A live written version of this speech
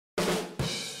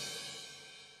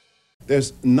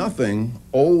There's nothing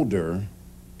older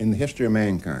in the history of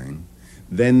mankind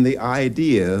than the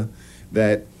idea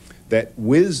that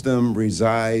wisdom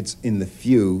resides in the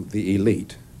few, the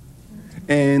elite.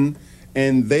 And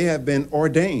they have been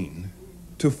ordained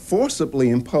to forcibly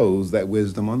impose that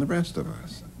wisdom on the rest of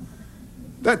us.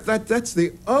 That's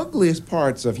the ugliest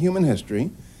parts of human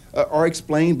history are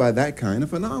explained by that kind of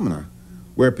phenomena,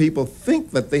 where people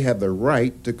think that they have the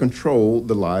right to control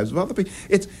the lives of other people.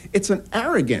 It's an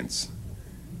arrogance.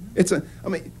 I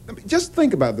mean, just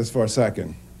think about this for a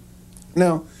second.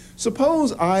 Now,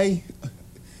 suppose I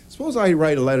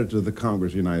write a letter to the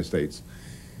Congress of the United States,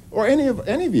 or any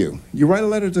of you. You write a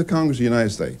letter to the Congress of the United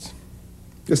States.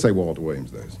 Just say Walter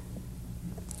Williams does.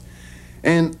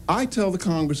 And I tell the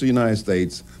Congress of the United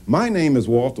States, my name is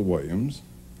Walter Williams,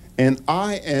 and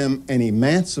I am an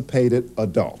emancipated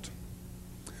adult.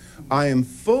 I am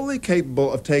fully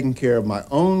capable of taking care of my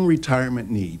own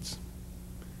retirement needs.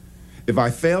 If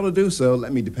I fail to do so,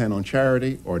 let me depend on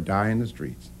charity or die in the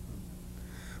streets.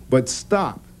 But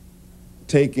stop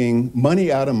taking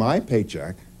money out of my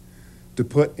paycheck to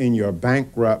put in your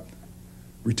bankrupt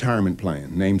retirement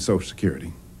plan named Social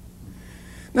Security.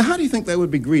 Now, how do you think that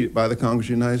would be greeted by the Congress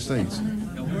of the United States?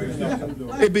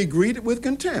 It'd be greeted with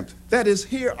contempt. That is,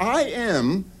 here I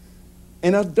am,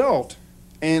 an adult,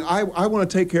 and I want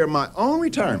to take care of my own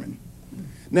retirement.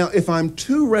 Now, if I'm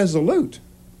too resolute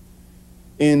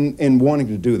in wanting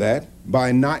to do that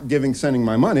by not sending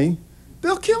my money,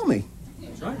 they'll kill me.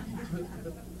 That's right.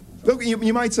 Look,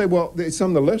 you might say, well,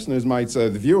 some of the listeners might say,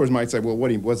 the viewers might say, well,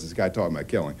 what's this guy talking about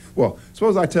killing? Well,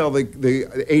 suppose I tell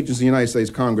the agents of the United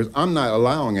States Congress, I'm not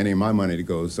allowing any of my money to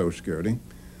go to Social Security.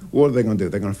 What are they going to do?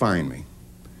 They're going to fine me.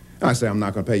 And I say, I'm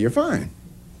not going to pay your fine.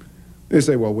 They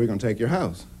say, well, we're going to take your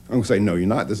house. I'm going to say, no, you're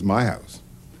not. This is my house.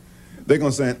 They're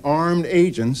going to send armed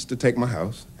agents to take my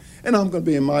house, and I'm going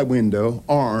to be in my window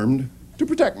armed to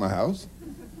protect my house,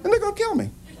 and they're going to kill me.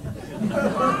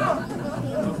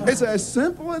 It's as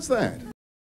simple as that.